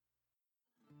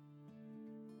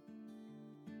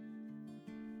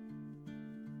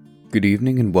Good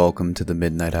evening and welcome to the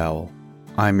Midnight Owl.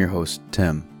 I'm your host,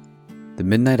 Tim. The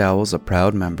Midnight Owl is a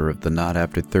proud member of the Not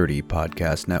After 30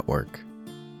 podcast network.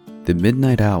 The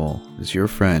Midnight Owl is your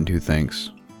friend who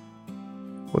thinks,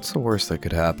 what's the worst that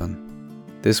could happen?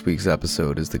 This week's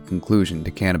episode is the conclusion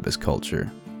to cannabis culture.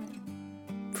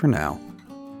 For now.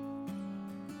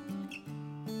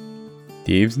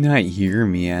 Dave's not here,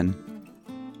 man.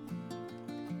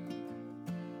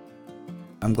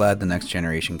 I'm glad the next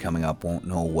generation coming up won't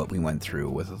know what we went through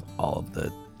with all of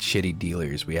the shitty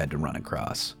dealers we had to run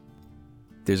across.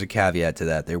 There's a caveat to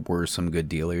that. There were some good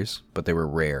dealers, but they were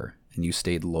rare, and you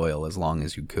stayed loyal as long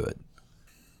as you could.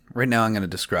 Right now I'm going to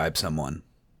describe someone,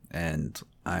 and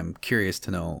I'm curious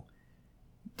to know,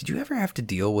 did you ever have to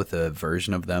deal with a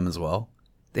version of them as well?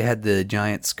 They had the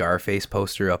giant Scarface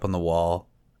poster up on the wall,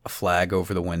 a flag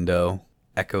over the window,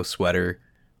 Echo sweater,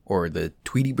 or the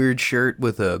Tweety Bird shirt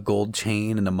with a gold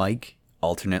chain and a mic,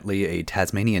 alternately a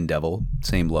Tasmanian devil,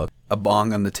 same look, a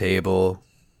bong on the table.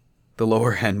 The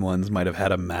lower end ones might have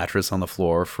had a mattress on the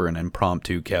floor for an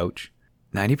impromptu couch.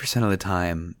 90% of the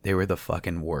time, they were the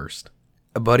fucking worst.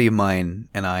 A buddy of mine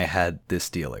and I had this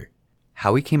dealer.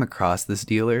 How we came across this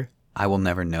dealer, I will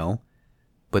never know,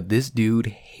 but this dude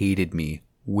hated me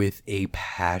with a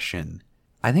passion.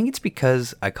 I think it's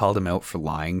because I called him out for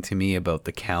lying to me about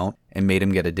the count and made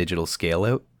him get a digital scale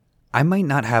out. I might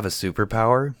not have a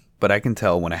superpower, but I can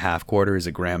tell when a half quarter is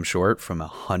a gram short from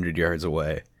 100 yards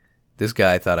away. This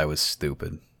guy thought I was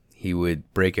stupid. He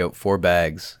would break out 4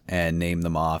 bags and name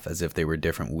them off as if they were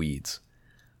different weeds.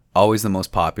 Always the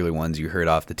most popular ones you heard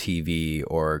off the TV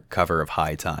or cover of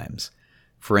High Times.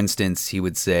 For instance, he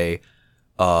would say,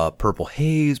 Purple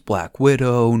Haze, Black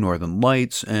Widow, Northern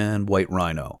Lights, and White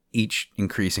Rhino, each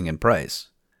increasing in price.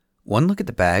 One look at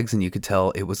the bags and you could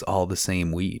tell it was all the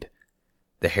same weed.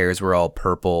 The hairs were all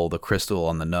purple, the crystal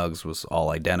on the nugs was all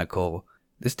identical.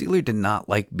 This dealer did not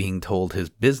like being told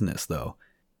his business though,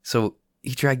 so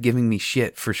he tried giving me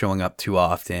shit for showing up too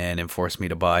often and forced me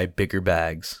to buy bigger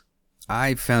bags.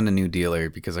 I found a new dealer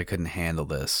because I couldn't handle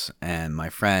this, and my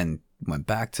friend went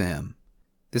back to him.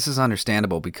 This is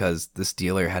understandable because this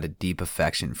dealer had a deep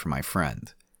affection for my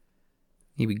friend.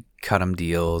 He would cut him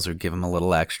deals or give him a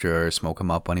little extra or smoke him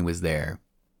up when he was there.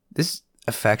 This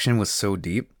affection was so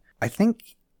deep, I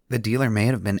think the dealer may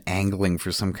have been angling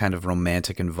for some kind of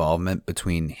romantic involvement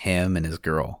between him and his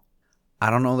girl. I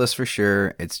don't know this for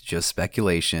sure, it's just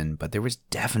speculation, but there was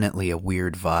definitely a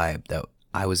weird vibe that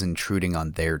I was intruding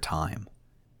on their time.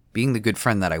 Being the good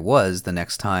friend that I was, the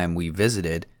next time we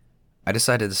visited, I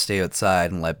decided to stay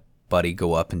outside and let Buddy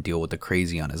go up and deal with the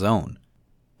crazy on his own.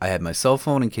 I had my cell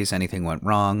phone in case anything went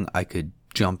wrong. I could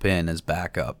jump in as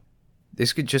backup.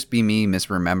 This could just be me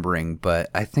misremembering, but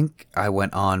I think I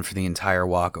went on for the entire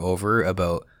walk over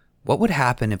about what would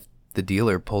happen if the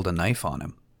dealer pulled a knife on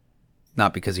him.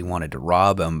 Not because he wanted to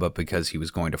rob him, but because he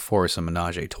was going to force a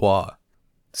menage a trois.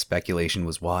 Speculation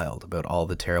was wild about all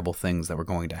the terrible things that were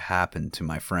going to happen to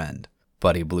my friend.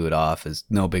 Buddy blew it off as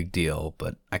no big deal,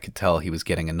 but I could tell he was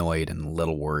getting annoyed and a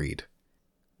little worried.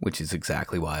 Which is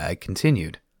exactly why I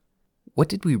continued. What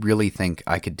did we really think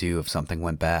I could do if something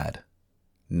went bad?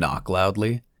 Knock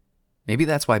loudly? Maybe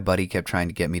that's why Buddy kept trying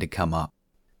to get me to come up.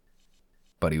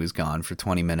 Buddy was gone for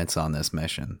 20 minutes on this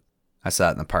mission. I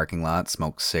sat in the parking lot,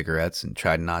 smoked cigarettes, and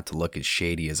tried not to look as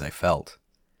shady as I felt.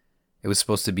 It was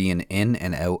supposed to be an in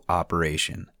and out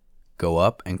operation. Go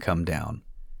up and come down.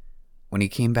 When he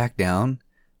came back down,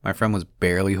 my friend was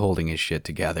barely holding his shit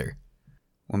together.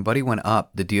 When Buddy went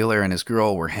up, the dealer and his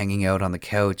girl were hanging out on the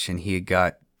couch and he had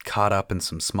got caught up in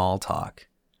some small talk.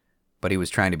 Buddy was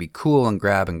trying to be cool and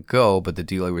grab and go, but the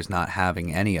dealer was not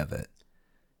having any of it.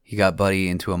 He got Buddy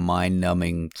into a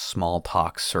mind-numbing small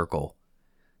talk circle.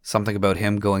 Something about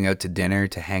him going out to dinner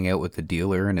to hang out with the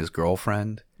dealer and his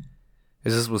girlfriend.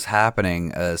 As this was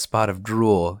happening, a spot of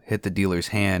drool hit the dealer's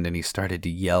hand and he started to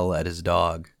yell at his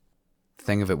dog. The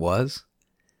thing of it was,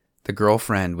 the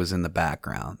girlfriend was in the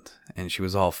background, and she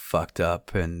was all fucked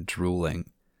up and drooling.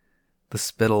 The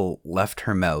spittle left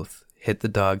her mouth, hit the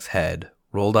dog's head,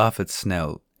 rolled off its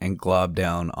snout, and globbed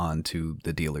down onto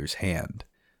the dealer's hand.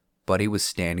 Buddy was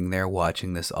standing there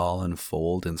watching this all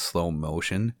unfold in slow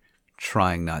motion,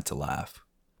 trying not to laugh.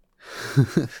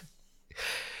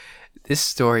 This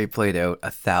story played out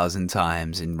 1,000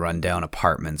 times in rundown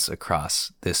apartments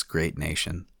across this great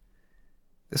nation.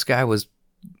 This guy was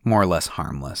more or less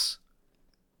harmless,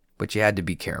 but you had to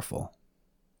be careful.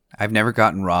 I've never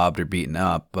gotten robbed or beaten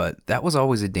up, but that was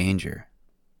always a danger.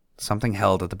 Something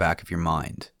held at the back of your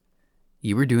mind.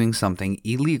 You were doing something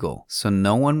illegal, so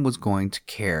no one was going to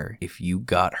care if you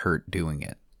got hurt doing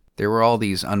it. There were all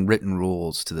these unwritten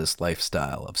rules to this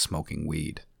lifestyle of smoking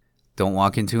weed. Don't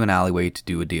walk into an alleyway to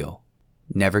do a deal.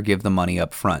 Never give the money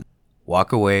up front.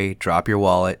 Walk away, drop your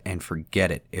wallet, and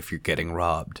forget it if you're getting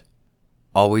robbed.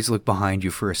 Always look behind you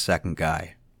for a second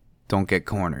guy. Don't get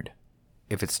cornered.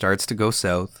 If it starts to go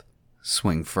south,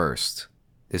 swing first.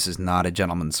 This is not a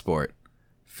gentleman's sport.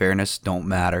 Fairness don't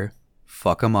matter.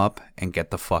 Fuck 'em up and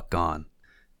get the fuck gone.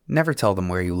 Never tell them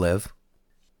where you live.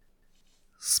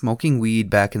 Smoking weed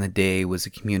back in the day was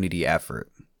a community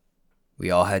effort.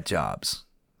 We all had jobs.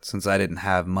 Since I didn't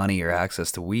have money or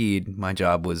access to weed, my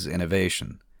job was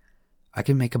innovation. I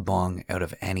could make a bong out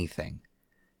of anything.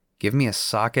 Give me a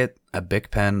socket, a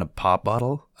Bic pen, a pop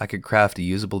bottle, I could craft a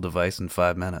usable device in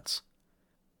 5 minutes.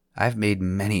 I've made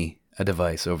many a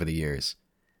device over the years.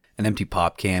 An empty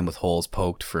pop can with holes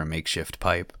poked for a makeshift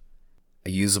pipe. A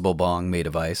usable bong made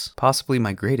of ice, possibly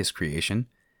my greatest creation.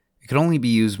 It could only be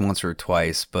used once or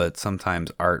twice, but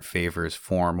sometimes art favors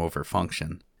form over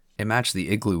function. It matched the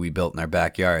igloo we built in our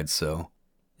backyard, so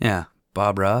yeah,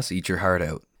 Bob Ross, eat your heart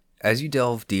out. As you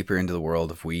delve deeper into the world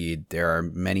of weed, there are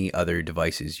many other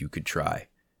devices you could try.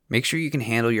 Make sure you can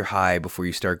handle your high before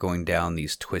you start going down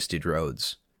these twisted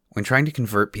roads. When trying to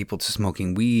convert people to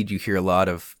smoking weed, you hear a lot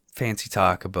of fancy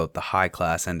talk about the high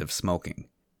class end of smoking.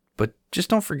 But just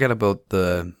don't forget about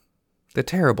the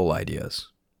terrible ideas,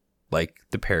 like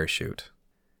the parachute.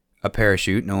 A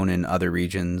parachute, known in other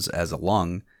regions as a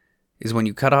lung, is when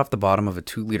you cut off the bottom of a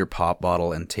 2-liter pop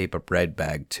bottle and tape a bread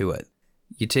bag to it.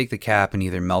 You take the cap and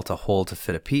either melt a hole to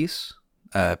fit a piece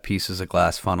is a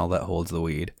glass funnel that holds the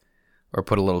weed, or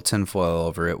put a little tinfoil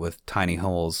over it with tiny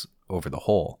holes over the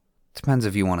hole. Depends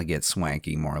if you want to get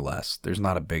swanky, more or less. There's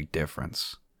not a big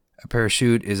difference. A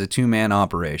parachute is a 2-man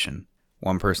operation.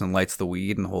 One person lights the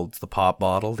weed and holds the pop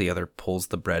bottle, the other pulls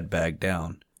the bread bag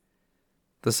down.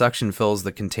 The suction fills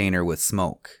the container with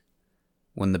smoke.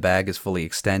 When the bag is fully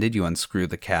extended, you unscrew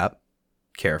the cap.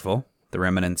 Careful, the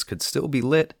remnants could still be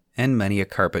lit, and many a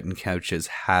carpet and couches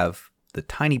have the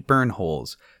tiny burn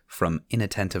holes from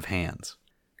inattentive hands.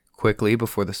 Quickly,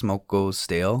 before the smoke goes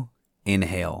stale,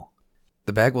 inhale.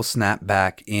 The bag will snap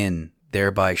back in,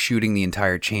 thereby shooting the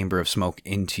entire chamber of smoke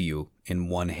into you in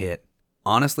one hit.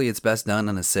 Honestly, it's best done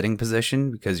in a sitting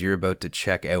position because you're about to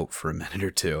check out for a minute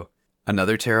or two.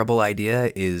 Another terrible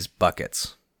idea is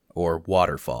buckets, or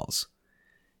waterfalls.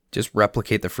 Just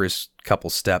replicate the first couple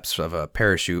steps of a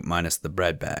parachute minus the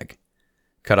bread bag.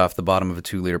 Cut off the bottom of a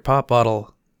 2-liter pop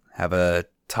bottle, have a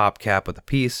top cap with a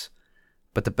piece,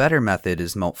 but the better method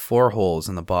is melt 4 holes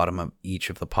in the bottom of each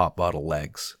of the pop bottle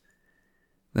legs.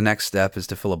 The next step is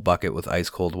to fill a bucket with ice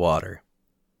cold water.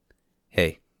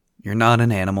 Hey, you're not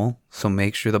an animal, so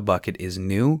make sure the bucket is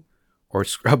new or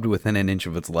scrubbed within an inch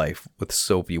of its life with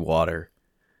soapy water.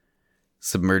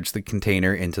 Submerge the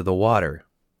container into the water.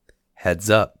 Heads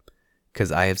up,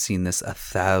 because I have seen this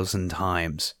 1,000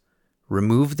 times.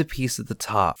 Remove the piece at the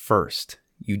top first.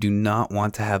 You do not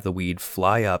want to have the weed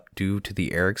fly up due to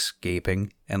the air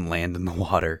escaping and land in the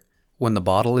water. When the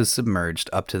bottle is submerged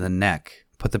up to the neck,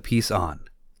 put the piece on.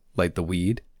 Light the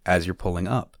weed as you're pulling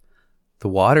up. The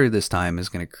water this time is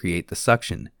going to create the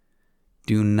suction.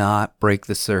 Do not break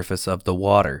the surface of the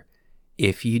water.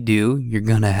 If you do, you're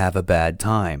going to have a bad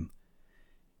time.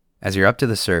 As you're up to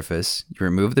the surface, you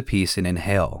remove the piece and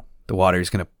inhale. The water is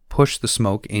going to push the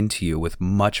smoke into you with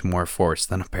much more force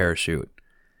than a parachute.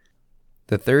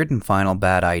 The third and final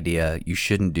bad idea you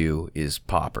shouldn't do is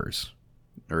poppers,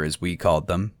 or as we called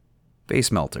them, base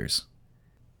melters.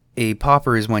 A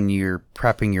popper is when you're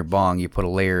prepping your bong, you put a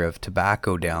layer of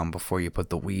tobacco down before you put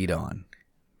the weed on.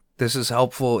 This is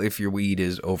helpful if your weed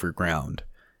is overground.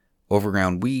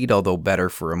 Overground weed, although better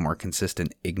for a more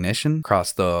consistent ignition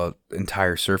across the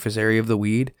entire surface area of the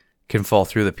weed, can fall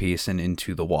through the piece and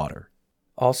into the water.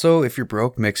 Also, if you're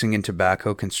broke, mixing in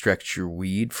tobacco can stretch your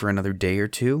weed for another day or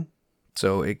two,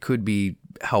 so it could be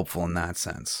helpful in that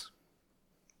sense.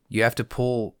 You have to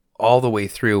pull all the way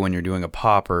through when you're doing a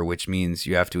popper, which means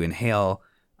you have to inhale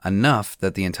enough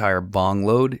that the entire bong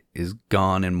load is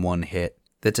gone in one hit.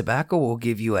 The tobacco will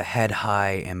give you a head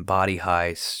high and body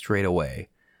high straight away,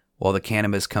 while the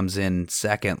cannabis comes in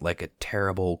second like a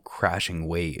terrible crashing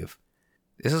wave.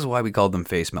 This is why we called them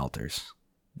face melters.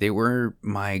 They were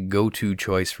my go-to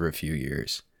choice for a few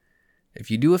years. If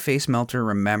you do a face melter,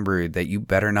 remember that you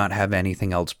better not have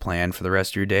anything else planned for the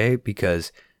rest of your day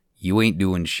because you ain't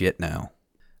doing shit now.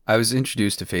 I was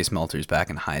introduced to face melters back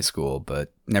in high school,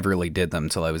 but never really did them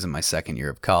until I was in my second year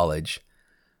of college.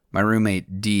 My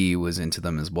roommate D was into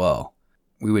them as well.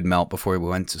 We would melt before we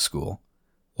went to school,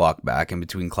 walk back in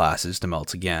between classes to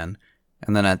melt again,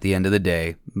 and then at the end of the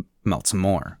day, melt some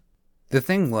more. The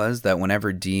thing was that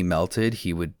whenever D melted,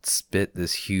 he would spit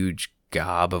this huge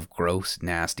gob of gross,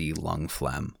 nasty lung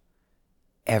phlegm.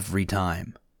 every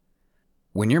time.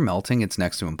 When you're melting, it's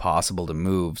next to impossible to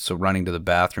move, so running to the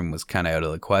bathroom was kind of out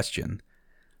of the question.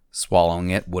 Swallowing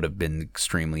it would have been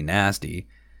extremely nasty.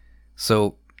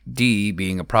 So D,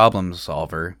 being a problem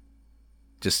solver,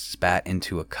 just spat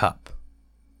into a cup.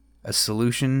 A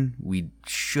solution we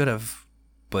should have,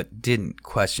 but didn't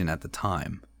question at the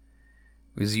time.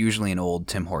 It was usually an old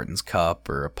Tim Hortons cup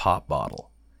or a pop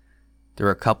bottle. There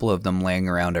were a couple of them laying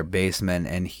around our basement,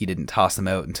 and he didn't toss them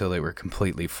out until they were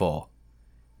completely full.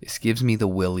 This gives me the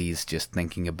willies just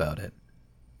thinking about it.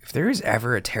 If there is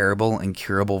ever a terrible,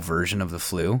 incurable version of the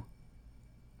flu,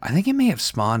 I think it may have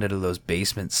spawned out of those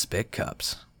basement spit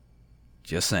cups.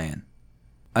 Just saying.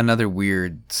 Another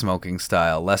weird smoking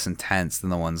style, less intense than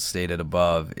the ones stated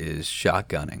above, is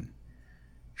shotgunning.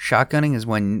 Shotgunning is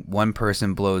when one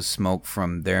person blows smoke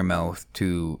from their mouth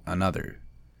to another,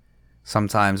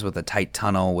 sometimes with a tight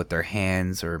tunnel with their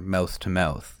hands or mouth to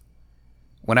mouth.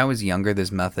 When I was younger,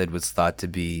 this method was thought to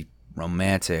be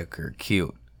romantic or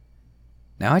cute.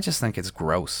 Now I just think it's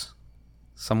gross.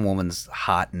 Some woman's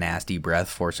hot, nasty breath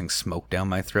forcing smoke down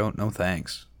my throat? No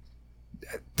thanks.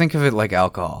 Think of it like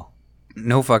alcohol.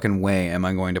 No fucking way am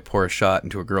I going to pour a shot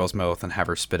into a girl's mouth and have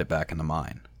her spit it back into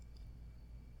mine.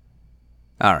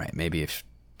 Alright, maybe if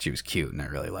she was cute and I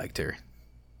really liked her.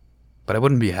 But I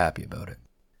wouldn't be happy about it.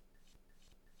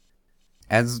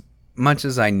 As much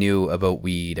as I knew about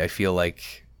weed, I feel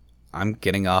like I'm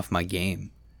getting off my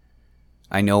game.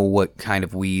 I know what kind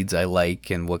of weeds I like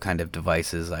and what kind of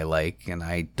devices I like, and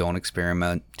I don't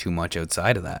experiment too much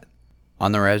outside of that.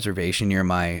 On the reservation near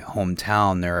my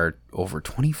hometown, there are over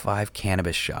 25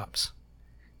 cannabis shops.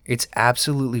 It's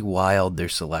absolutely wild, their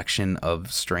selection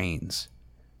of strains,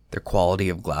 their quality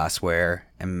of glassware,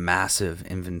 and massive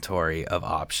inventory of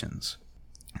options.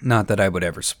 Not that I would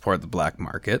ever support the black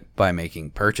market by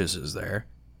making purchases there.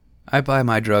 I buy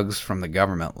my drugs from the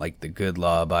government like the good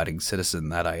law-abiding citizen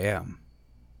that I am.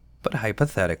 But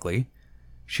hypothetically,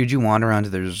 should you wander onto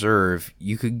the reserve,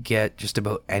 you could get just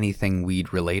about anything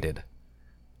weed-related.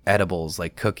 Edibles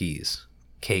like cookies,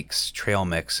 cakes, trail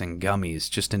mix, and gummies,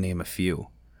 just to name a few.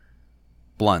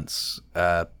 Blunts.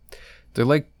 They're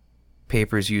like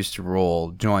papers used to roll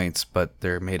joints, but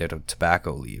they're made out of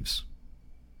tobacco leaves.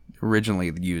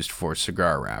 Originally used for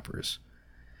cigar wrappers.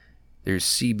 There's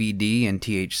CBD and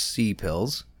THC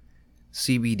pills.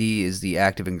 CBD is the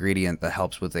active ingredient that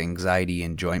helps with anxiety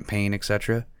and joint pain,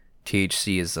 etc.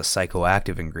 THC is the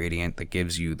psychoactive ingredient that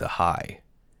gives you the high.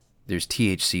 There's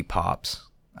THC pops.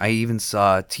 I even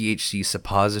saw THC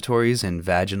suppositories and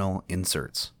vaginal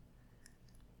inserts.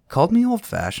 Called me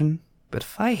old-fashioned, but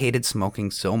if I hated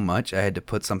smoking so much I had to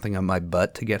put something on my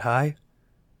butt to get high,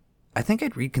 I think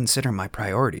I'd reconsider my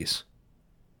priorities.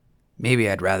 Maybe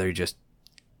I'd rather just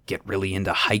get really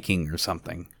into hiking or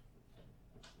something.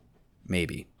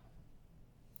 Maybe.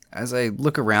 As I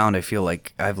look around, I feel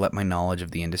like I've let my knowledge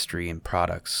of the industry and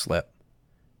products slip.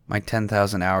 My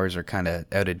 10,000 hours are kind of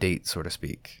out of date, so to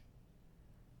speak.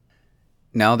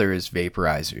 Now there is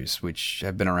vaporizers, which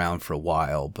have been around for a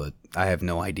while, but I have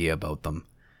no idea about them.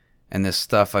 And this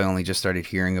stuff I only just started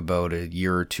hearing about a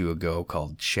year or two ago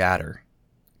called Shatter.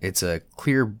 It's a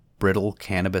clear, brittle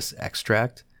cannabis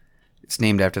extract. It's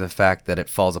named after the fact that it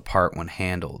falls apart when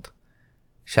handled.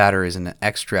 Shatter is an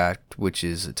extract, which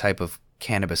is a type of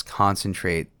cannabis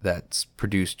concentrate that's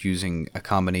produced using a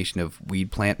combination of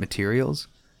weed plant materials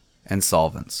and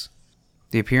solvents.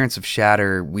 The appearance of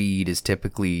shatter weed is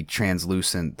typically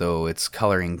translucent, though its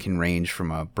coloring can range from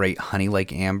a bright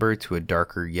honey-like amber to a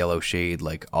darker yellow shade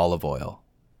like olive oil.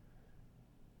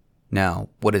 Now,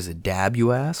 what is a dab,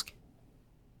 you ask?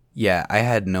 Yeah, I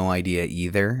had no idea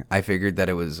either. I figured that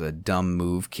it was a dumb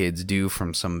move kids do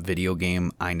from some video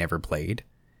game I never played.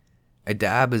 A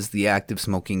dab is the act of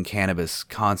smoking cannabis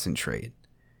concentrate.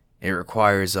 It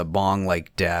requires a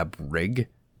bong-like dab rig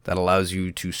that allows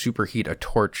you to superheat a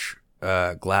torch,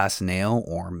 glass nail,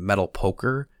 or metal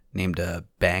poker named a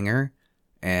banger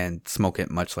and smoke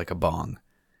it much like a bong.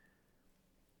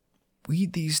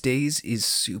 Weed these days is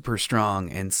super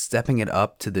strong, and stepping it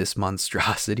up to this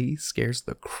monstrosity scares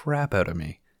the crap out of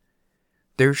me.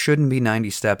 There shouldn't be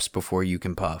 90 steps before you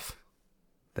can puff.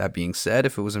 That being said,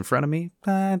 if it was in front of me,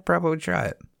 I'd probably try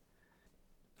it.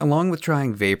 Along with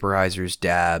trying vaporizers,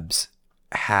 dabs,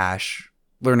 hash,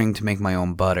 learning to make my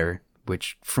own butter,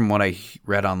 which from what I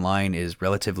read online is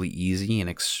relatively easy and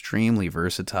extremely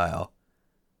versatile,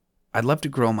 I'd love to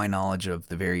grow my knowledge of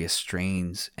the various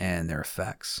strains and their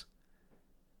effects.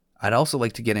 I'd also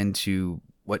like to get into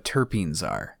what terpenes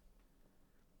are.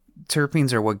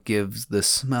 Terpenes are what gives the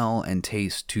smell and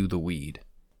taste to the weed.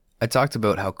 I talked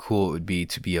about how cool it would be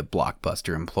to be a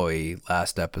Blockbuster employee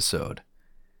last episode.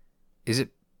 Is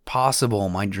it possible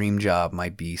my dream job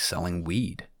might be selling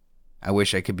weed. I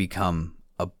wish I could become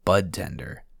a bud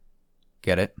tender.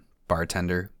 Get it?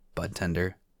 Bartender, bud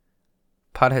tender.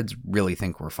 Potheads really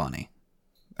think we're funny.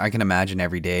 I can imagine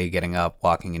every day getting up,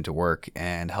 walking into work,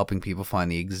 and helping people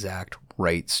find the exact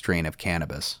right strain of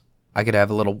cannabis. I could have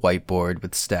a little whiteboard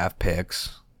with staff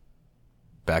picks.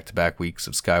 Back-to-back weeks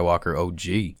of Skywalker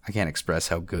OG. I can't express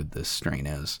how good this strain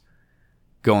is.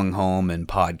 Going home and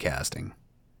podcasting.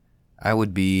 I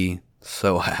would be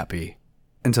so happy.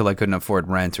 Until I couldn't afford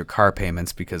rent or car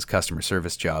payments because customer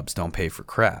service jobs don't pay for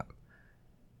crap.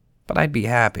 But I'd be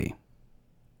happy.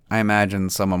 I imagine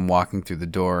someone walking through the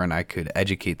door and I could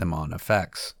educate them on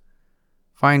effects.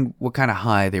 Find what kind of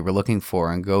high they were looking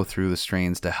for and go through the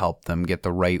strains to help them get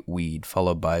the right weed,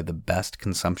 followed by the best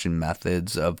consumption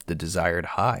methods of the desired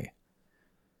high.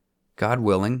 God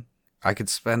willing, I could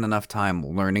spend enough time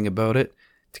learning about it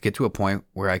to get to a point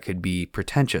where I could be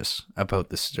pretentious about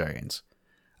the strains.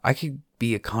 I could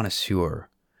be a connoisseur.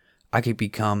 I could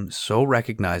become so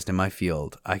recognized in my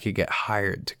field, I could get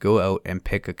hired to go out and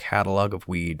pick a catalog of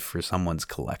weed for someone's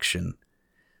collection.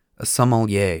 A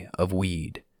sommelier of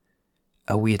weed.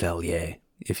 A weedelier,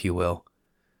 if you will.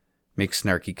 Make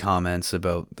snarky comments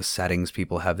about the settings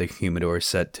people have their humidors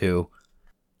set to.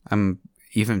 I'm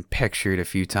even pictured a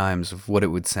few times of what it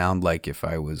would sound like if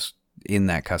I was in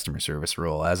that customer service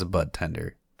role as a bud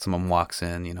tender. Someone walks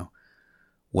in,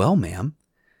 Well, ma'am,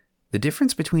 the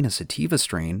difference between a sativa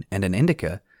strain and an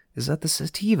indica is that the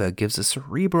sativa gives a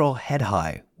cerebral head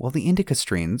high, while the indica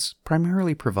strains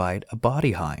primarily provide a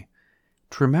body high.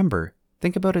 To remember,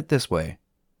 think about it this way.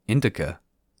 Indica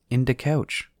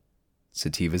couch.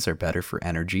 Sativas are better for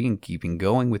energy and keeping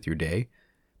going with your day,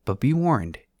 but be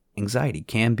warned, anxiety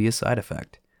can be a side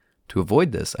effect. To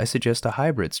avoid this, I suggest a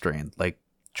hybrid strain like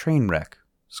Trainwreck,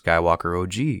 Skywalker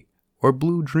OG, or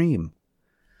Blue Dream.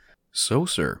 So,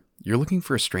 sir, you're looking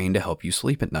for a strain to help you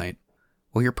sleep at night.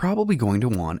 Well, you're probably going to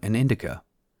want an indica.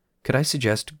 Could I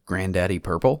suggest Granddaddy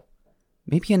Purple?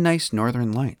 Maybe a nice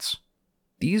Northern Lights.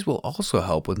 These will also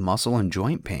help with muscle and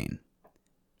joint pain.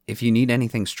 If you need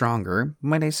anything stronger,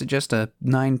 might I suggest a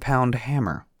 9-pound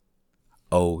hammer?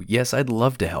 Oh, yes, I'd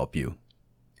love to help you.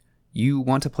 You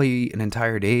want to play an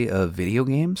entire day of video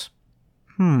games?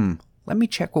 Let me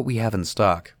check what we have in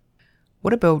stock.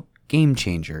 What about Game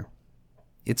Changer?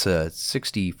 It's a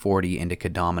 60-40 indica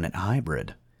dominant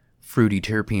hybrid. Fruity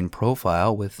terpene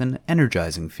profile with an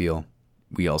energizing feel.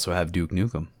 We also have Duke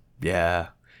Nukem. Yeah,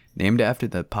 named after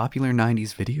the popular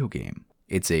 90s video game.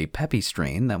 It's a peppy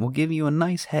strain that will give you a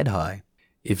nice head high.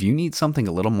 If you need something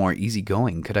a little more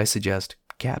easygoing, could I suggest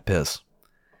Cat Piss?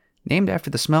 Named after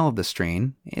the smell of the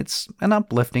strain, it's an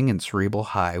uplifting and cerebral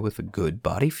high with a good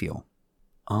body feel.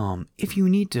 If you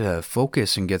need to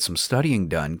focus and get some studying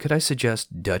done, could I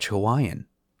suggest Dutch Hawaiian,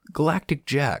 Galactic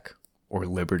Jack, or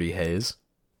Liberty Haze?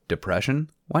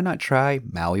 Depression? Why not try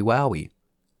Maui Wowie,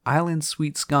 Island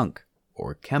Sweet Skunk,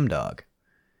 or Chemdog?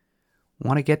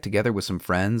 Want to get together with some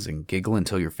friends and giggle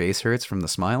until your face hurts from the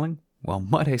smiling? Well,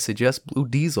 might I suggest Blue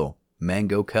Diesel,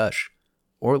 Mango Kush,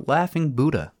 or Laughing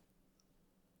Buddha?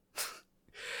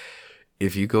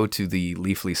 If you go to the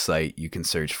Leafly site, you can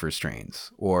search for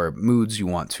strains or moods you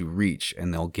want to reach,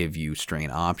 and they'll give you strain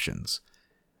options.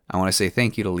 I want to say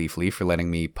thank you to Leafly for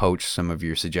letting me poach some of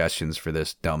your suggestions for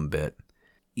this dumb bit.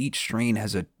 Each strain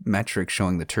has a metric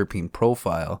showing the terpene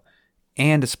profile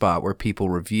and a spot where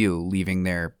people review, leaving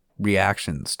their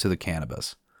reactions to the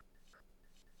cannabis.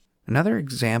 Another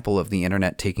example of the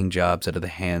internet taking jobs out of the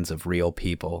hands of real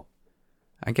people.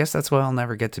 I guess that's why I'll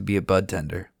never get to be a bud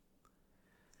tender.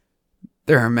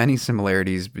 There are many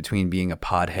similarities between being a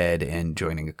pothead and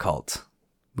joining a cult.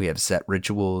 We have set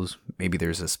rituals, maybe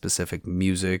there's a specific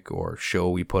music or show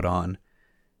we put on.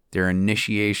 There are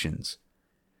initiations.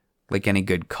 Like any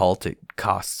good cult, it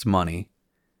costs money.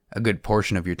 A good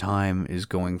portion of your time is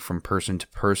going from person to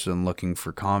person looking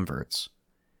for converts.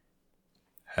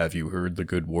 Have you heard the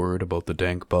good word about the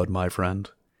dank bud, my friend?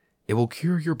 It will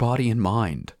cure your body and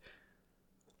mind.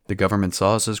 The government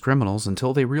saw us as criminals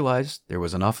until they realized there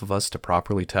was enough of us to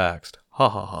properly tax. Ha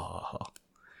ha ha ha ha.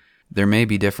 There may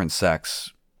be different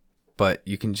sects, but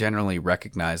you can generally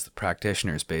recognize the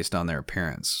practitioners based on their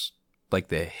appearance, like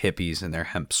the hippies in their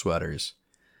hemp sweaters.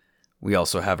 We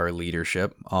also have our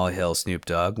leadership, all hail Snoop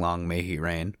Dogg, long may he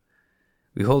reign.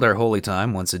 We hold our holy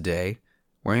time once a day,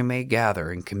 where we may gather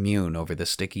and commune over the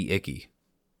sticky icky.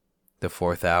 The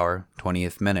 4th hour,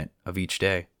 20th minute of each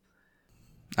day.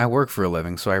 I work for a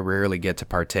living, so I rarely get to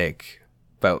partake,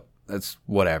 but that's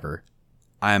whatever.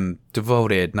 I'm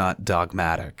devoted, not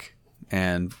dogmatic,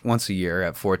 and once a year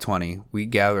at 420, we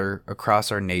gather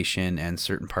across our nation and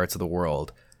certain parts of the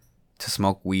world to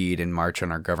smoke weed and march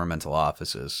on our governmental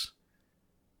offices.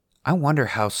 I wonder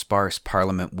how sparse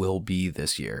Parliament will be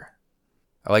this year.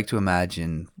 I like to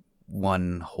imagine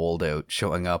one holdout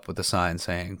showing up with a sign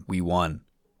saying, "We won,"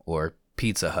 or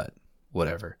 "Pizza Hut,"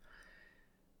 whatever.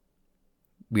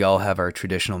 We all have our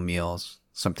traditional meals,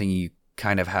 something you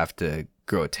kind of have to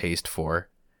grow a taste for.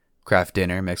 Kraft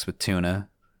dinner mixed with tuna,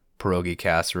 pierogi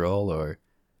casserole, or,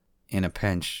 in a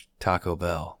pinch, Taco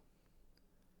Bell.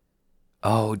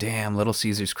 Oh, damn, Little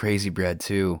Caesars Crazy Bread,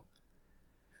 too.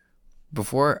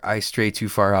 Before I stray too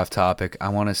far off topic, I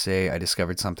want to say I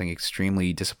discovered something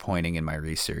extremely disappointing in my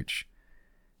research.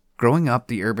 Growing up,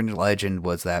 the urban legend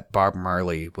was that Bob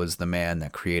Marley was the man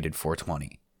that created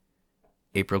 420.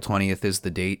 April 20th is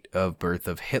the date of birth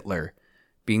of Hitler.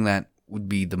 Being that would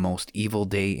be the most evil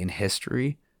day in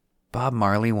history, Bob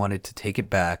Marley wanted to take it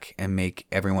back and make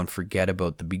everyone forget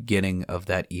about the beginning of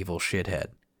that evil shithead.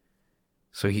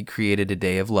 So he created a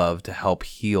day of love to help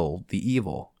heal the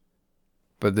evil.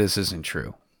 But this isn't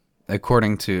true.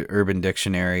 According to Urban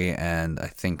Dictionary and I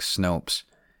think Snopes,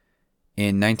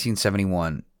 in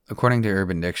 1971, according to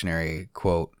Urban Dictionary,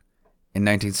 quote, in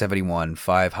 1971,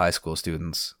 5 high school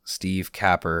students, Steve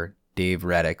Capper, Dave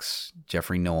Reddix,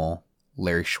 Jeffrey Knoll,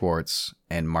 Larry Schwartz,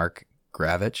 and Mark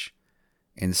Gravich,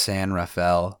 in San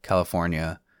Rafael,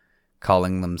 California,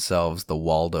 calling themselves the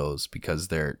Waldos because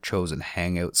their chosen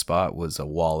hangout spot was a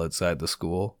wall outside the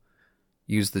school,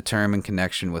 used the term in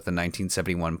connection with a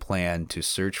 1971 plan to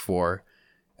search for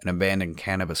an abandoned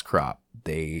cannabis crop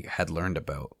they had learned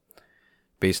about,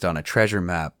 based on a treasure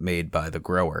map made by the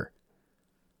grower.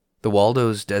 The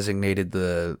Waldos designated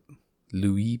the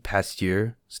Louis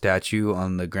Pasteur statue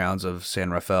on the grounds of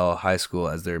San Rafael High School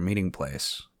as their meeting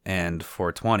place, and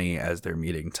 420 as their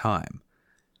meeting time.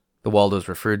 The Waldos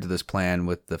referred to this plan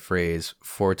with the phrase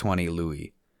 420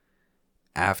 Louis.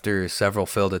 After several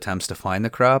failed attempts to find the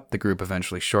crop, the group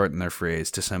eventually shortened their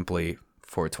phrase to simply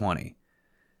 420,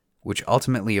 which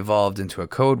ultimately evolved into a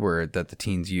code word that the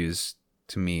teens used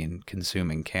to mean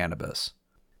consuming cannabis.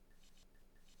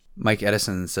 Mike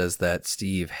Edison says that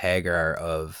Steve Hagar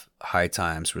of High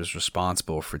Times was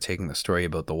responsible for taking the story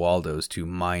about the Waldos to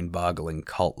mind-boggling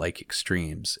cult-like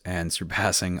extremes and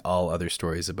surpassing all other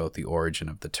stories about the origin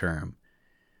of the term.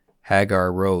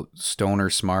 Hagar wrote Stoner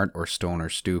Smart or Stoner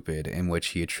Stupid, in which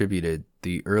he attributed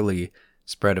the early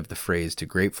spread of the phrase to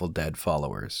Grateful Dead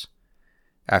followers.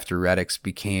 After Reddix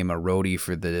became a roadie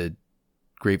for the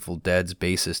Grateful Dead's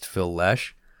bassist Phil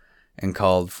Lesh, and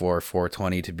called for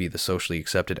 420 to be the socially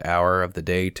accepted hour of the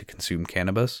day to consume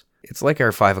cannabis, it's like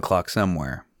our 5 o'clock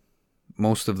somewhere.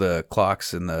 Most of the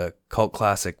clocks in the cult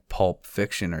classic Pulp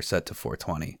Fiction are set to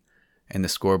 420, and the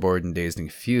scoreboard in Dazed and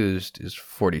Confused is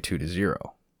 42-0.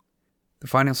 The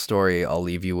final story I'll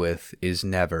leave you with is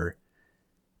never,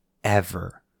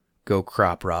 ever go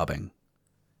crop robbing.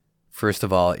 First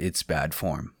of all, it's bad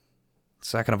form.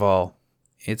 Second of all,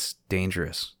 it's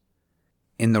dangerous.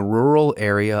 In the rural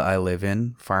area I live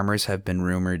in, farmers have been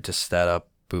rumored to set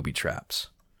up booby traps.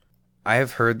 I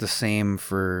have heard the same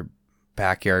for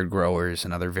backyard growers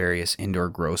and other various indoor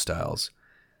grow styles.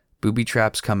 Booby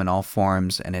traps come in all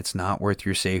forms, and it's not worth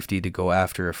your safety to go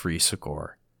after a free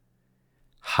score.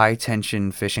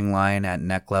 High-tension fishing line at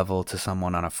neck level to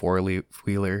someone on a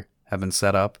four-wheeler have been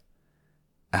set up.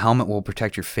 A helmet will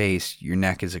protect your face, your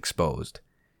neck is exposed.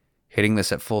 Hitting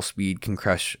this at full speed can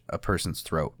crush a person's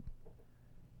throat.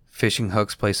 Fishing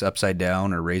hooks placed upside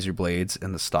down or razor blades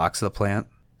in the stalks of the plant,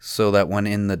 so that when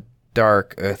in the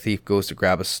dark a thief goes to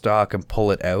grab a stalk and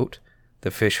pull it out,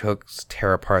 the fish hooks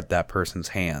tear apart that person's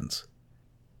hands.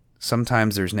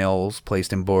 Sometimes there's nails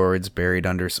placed in boards buried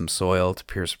under some soil to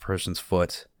pierce a person's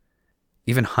foot.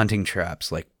 Even hunting traps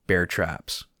like bear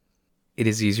traps. It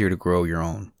is easier to grow your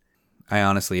own. I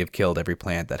honestly have killed every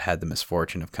plant that had the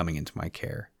misfortune of coming into my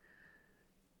care.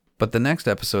 But the next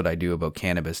episode I do about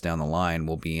cannabis down the line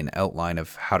will be an outline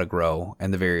of how to grow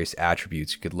and the various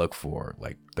attributes you could look for,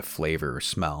 like the flavor or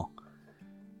smell.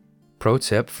 Pro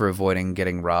tip for avoiding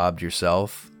getting robbed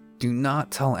yourself: do not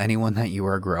tell anyone that you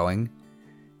are growing.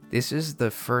 This is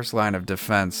the first line of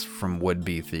defense from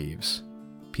would-be thieves.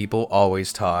 People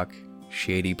always talk,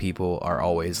 shady people are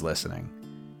always listening.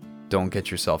 Don't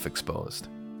get yourself exposed.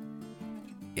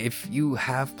 If you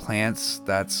have plants,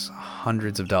 that's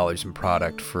hundreds of dollars in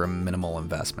product for a minimal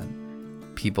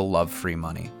investment. People love free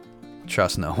money.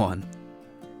 Trust no one.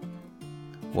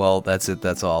 Well, that's it.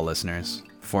 That's all, listeners.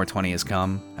 420 has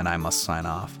come, and I must sign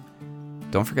off.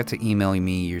 Don't forget to email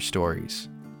me your stories.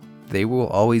 They will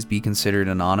always be considered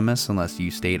anonymous unless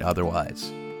you state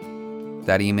otherwise.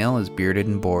 That email is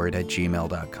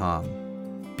beardedandbored@gmail.com.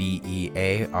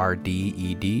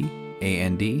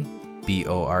 BeardedAnd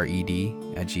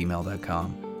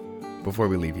bored@gmail.com. Before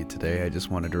we leave you today, I just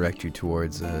want to direct you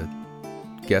towards a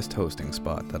guest hosting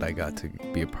spot that I got to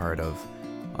be a part of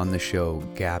on the show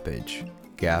Gapage,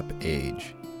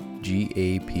 Gapage,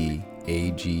 Gapage.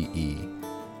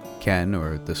 Ken,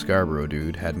 or the Scarborough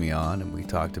dude, had me on and we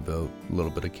talked about a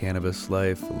little bit of cannabis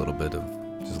life, a little bit of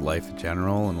just life in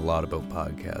general, and a lot about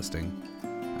podcasting.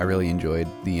 I really enjoyed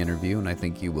the interview and I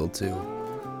think you will too.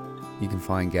 You can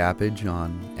find Gapage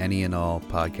on any and all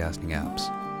podcasting apps.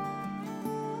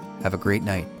 Have a great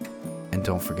night, and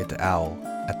don't forget to owl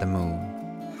at the moon.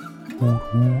 Hoot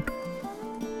hoot.